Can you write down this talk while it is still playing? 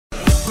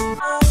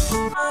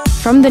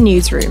From the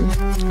newsroom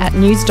at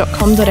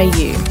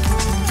news.com.au.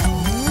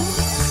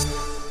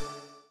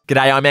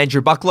 G'day, I'm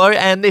Andrew Bucklow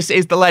and this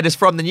is the latest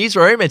from the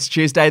newsroom. It's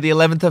Tuesday the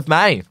 11th of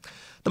May.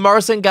 The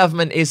Morrison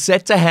government is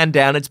set to hand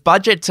down its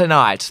budget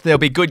tonight. There'll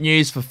be good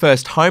news for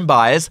first home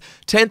buyers.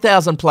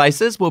 10,000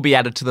 places will be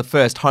added to the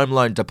first home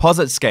loan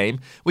deposit scheme,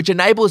 which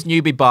enables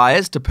newbie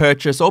buyers to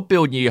purchase or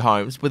build new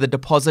homes with a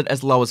deposit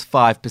as low as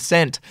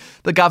 5%.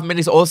 The government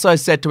is also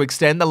set to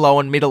extend the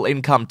low and middle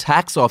income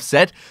tax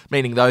offset,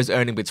 meaning those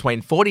earning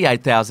between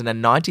 $48,000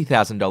 and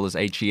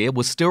 $90,000 each year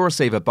will still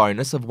receive a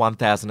bonus of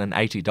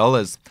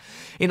 $1,080.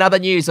 In other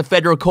news, a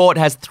federal court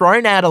has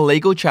thrown out a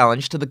legal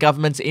challenge to the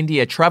government's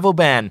India travel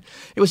ban.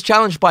 It was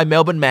challenged by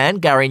Melbourne man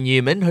Gary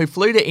Newman, who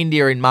flew to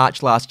India in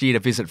March last year to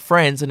visit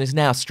friends and is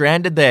now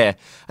stranded there.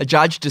 A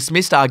judge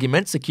dismissed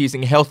arguments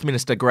accusing Health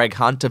Minister Greg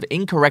Hunt of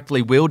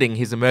incorrectly wielding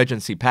his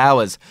emergency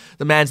powers.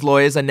 The man's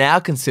lawyers are now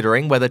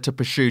considering whether to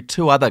pursue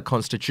two other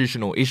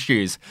constitutional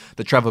issues.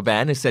 The travel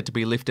ban is set to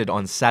be lifted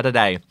on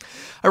Saturday.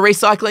 A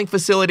recycling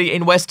facility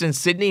in Western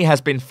Sydney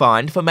has been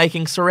fined for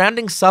making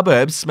surrounding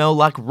suburbs smell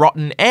like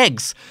rotten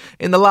eggs.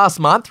 In the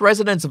last month,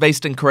 residents of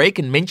Eastern Creek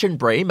and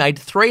Minchinbury made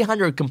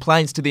 300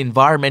 complaints to the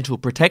Environmental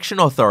Protection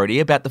Authority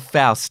about the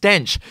foul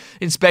stench.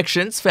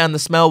 Inspections found the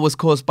smell was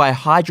caused by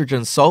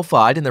hydrogen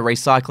sulfide in the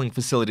recycling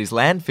facility's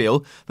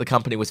landfill. The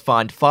company was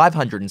fined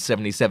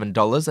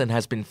 $577 and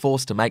has been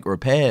forced to make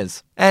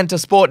repairs. And to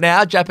sport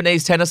now,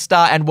 Japanese tennis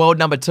star and world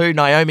number 2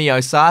 Naomi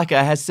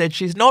Osaka has said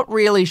she's not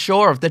really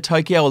sure if the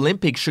Tokyo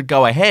Olympics should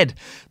go ahead.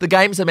 The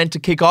games are meant to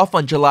kick off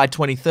on July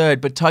 23rd,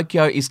 but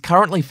Tokyo is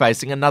currently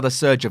facing another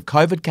surge of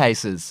COVID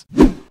cases.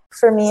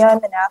 For me,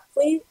 I'm an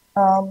athlete.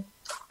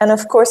 And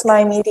of course, my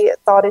immediate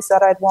thought is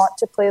that I'd want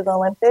to play the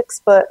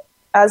Olympics. But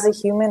as a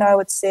human, I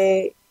would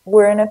say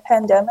we're in a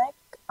pandemic.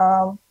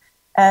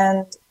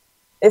 And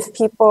if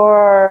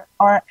people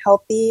aren't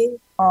healthy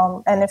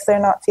and if they're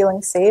not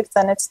feeling safe,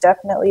 then it's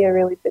definitely a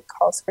really big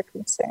cause for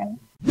concern.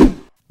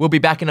 We'll be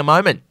back in a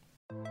moment.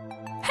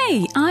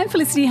 Hey, I'm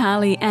Felicity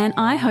Harley and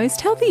I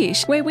host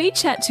Healthyish, where we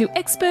chat to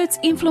experts,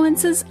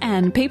 influencers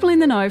and people in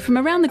the know from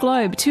around the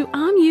globe to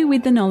arm you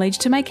with the knowledge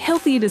to make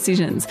healthier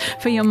decisions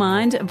for your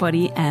mind,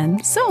 body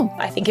and soul.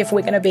 I think if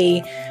we're going to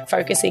be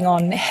focusing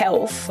on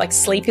health, like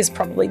sleep is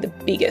probably the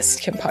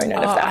biggest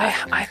component of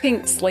that. I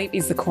think sleep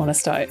is the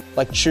cornerstone.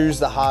 Like choose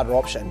the harder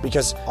option,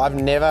 because I've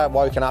never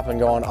woken up and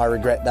gone, I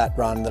regret that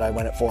run that I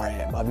went at 4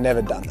 a.m. I've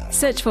never done that.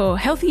 Search for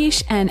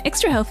Healthyish and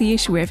Extra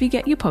Healthyish wherever you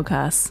get your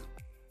podcasts.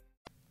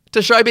 To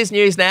showbiz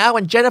news now,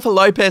 and Jennifer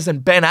Lopez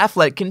and Ben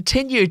Affleck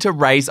continue to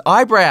raise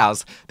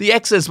eyebrows. The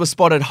exes were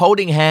spotted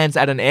holding hands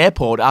at an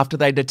airport after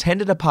they'd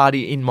attended a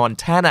party in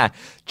Montana.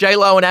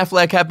 J-Lo and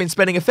Affleck have been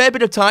spending a fair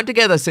bit of time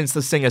together since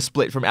the singer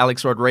split from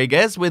Alex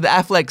Rodriguez, with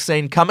Affleck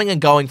seen coming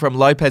and going from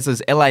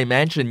Lopez's LA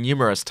mansion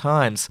numerous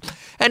times.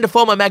 And a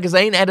former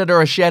magazine editor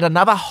has shared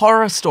another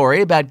horror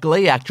story about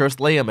Glee actress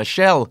Lea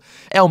Michele.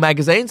 Elle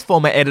magazine's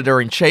former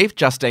editor-in-chief,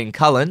 Justine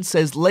Cullen,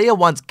 says Lea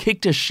once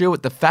kicked a shoe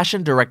at the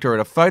fashion director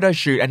at a photo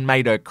shoot and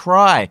made her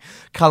cry.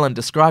 Cullen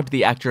described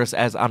the actress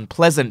as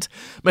unpleasant.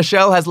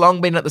 Michele has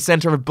long been at the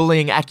centre of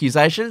bullying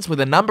accusations,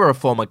 with a number of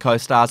former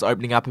co-stars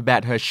opening up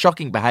about her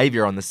shocking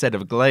behaviour on the set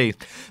of Glee.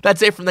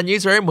 That's it from the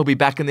newsroom. We'll be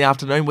back in the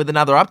afternoon with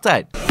another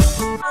update.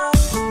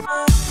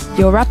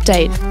 Your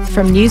update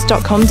from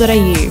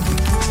news.com.au.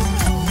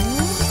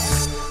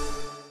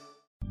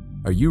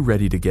 Are you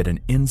ready to get an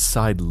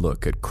inside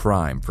look at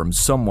crime from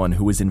someone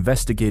who has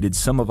investigated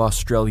some of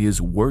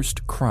Australia's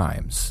worst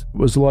crimes? It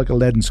was like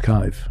Aladdin's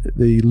Cave.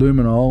 The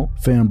luminol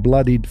found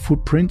bloodied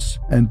footprints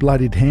and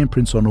bloodied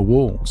handprints on a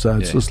wall, so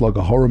it's just like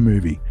a horror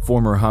movie.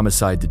 Former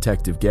homicide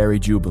detective Gary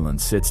Jubilant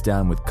sits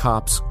down with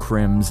cops,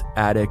 crims,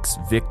 addicts,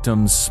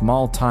 victims,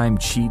 small-time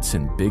cheats,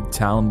 and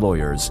big-town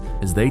lawyers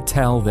as they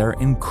tell their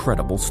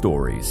incredible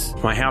stories.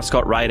 My house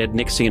got raided.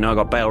 Next thing you know, I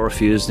got bail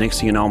refused. Next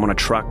thing you know, I'm on a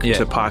truck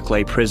to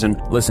Parklea Prison.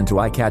 Listen to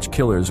I Catch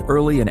Killers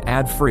early and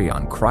ad-free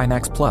on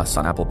Crimex Plus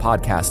on Apple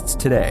Podcasts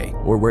today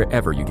or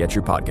wherever you get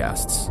your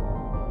podcasts.